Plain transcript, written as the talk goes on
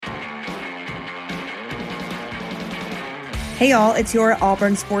Hey y'all, it's your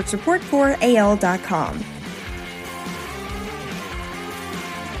Auburn Sports Report for AL.com.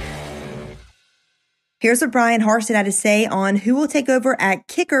 Here's what Bryan Harsin had to say on who will take over at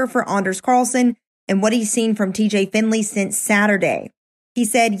kicker for Anders Carlson and what he's seen from TJ Finley since Saturday. He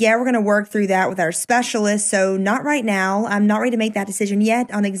said, yeah, we're going to work through that with our specialists, so not right now. I'm not ready to make that decision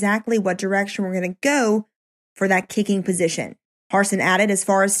yet on exactly what direction we're going to go for that kicking position. Harsin added, as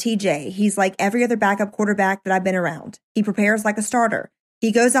far as TJ, he's like every other backup quarterback that I've been around. He prepares like a starter.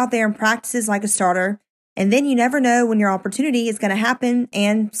 He goes out there and practices like a starter, and then you never know when your opportunity is going to happen,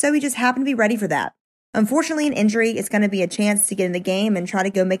 and so he just happened to be ready for that. Unfortunately, an injury is going to be a chance to get in the game and try to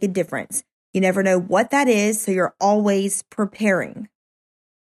go make a difference. You never know what that is, so you're always preparing.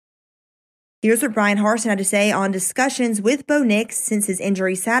 Here's what Bryan Harsin had to say on discussions with Bo Nix since his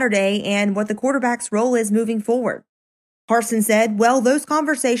injury Saturday and what the quarterback's role is moving forward. Harsin said, well, those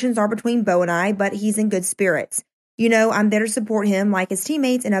conversations are between Bo and I, but he's in good spirits. You know, I'm there to support him like his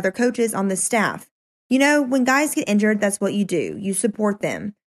teammates and other coaches on the staff. You know, when guys get injured, that's what you do. You support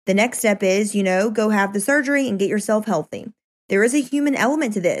them. The next step is, go have the surgery and get yourself healthy. There is a human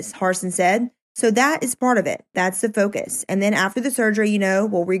element to this, Harsin said. So that is part of it. That's the focus. And then after the surgery,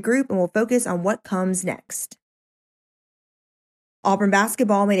 we'll regroup and we'll focus on what comes next. Auburn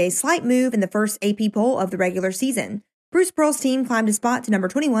basketball made a slight move in the first AP poll of the regular season. Bruce Pearl's team climbed a spot to number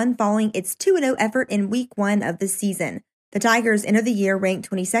 21 following its 2-0 effort in week 1 of the season. The Tigers entered the year ranked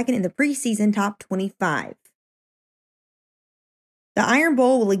 22nd in the preseason top 25. The Iron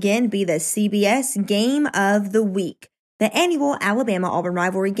Bowl will again be the CBS Game of the Week. The annual Alabama-Auburn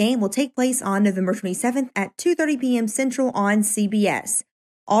rivalry game will take place on November 27th at 2:30 p.m. Central on CBS.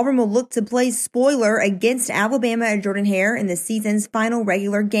 Auburn will look to play spoiler against Alabama at Jordan-Hare in the season's final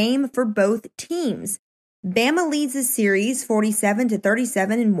regular game for both teams. Bama leads the series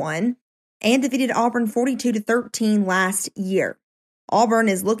 47-37-1 and defeated Auburn 42-13 last year. Auburn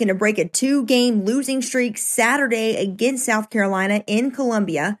is looking to break a 2-game losing streak Saturday against South Carolina in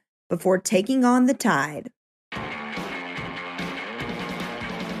Columbia before taking on the Tide.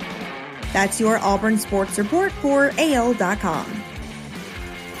 That's your Auburn Sports Report for AL.com.